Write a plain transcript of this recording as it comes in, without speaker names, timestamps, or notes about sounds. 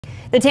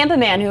The Tampa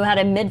man who had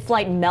a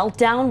mid-flight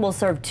meltdown will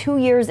serve 2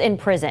 years in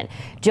prison.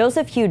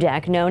 Jojo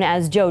Hudek, known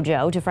as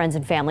Jojo to friends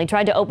and family,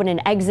 tried to open an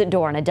exit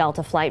door on a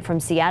Delta flight from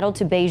Seattle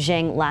to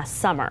Beijing last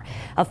summer.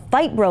 A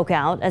fight broke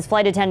out as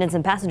flight attendants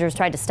and passengers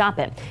tried to stop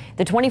it.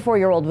 The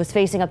 24-year-old was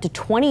facing up to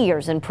 20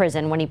 years in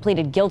prison when he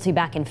pleaded guilty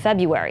back in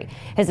February.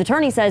 His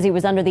attorney says he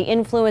was under the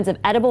influence of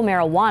edible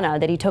marijuana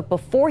that he took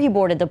before he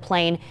boarded the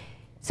plane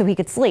so he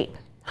could sleep.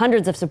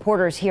 Hundreds of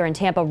supporters here in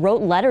Tampa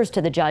wrote letters to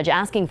the judge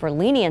asking for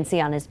leniency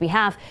on his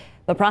behalf,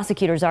 but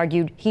prosecutors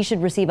argued he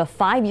should receive a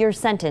 5-year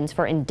sentence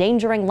for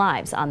endangering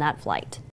lives on that flight.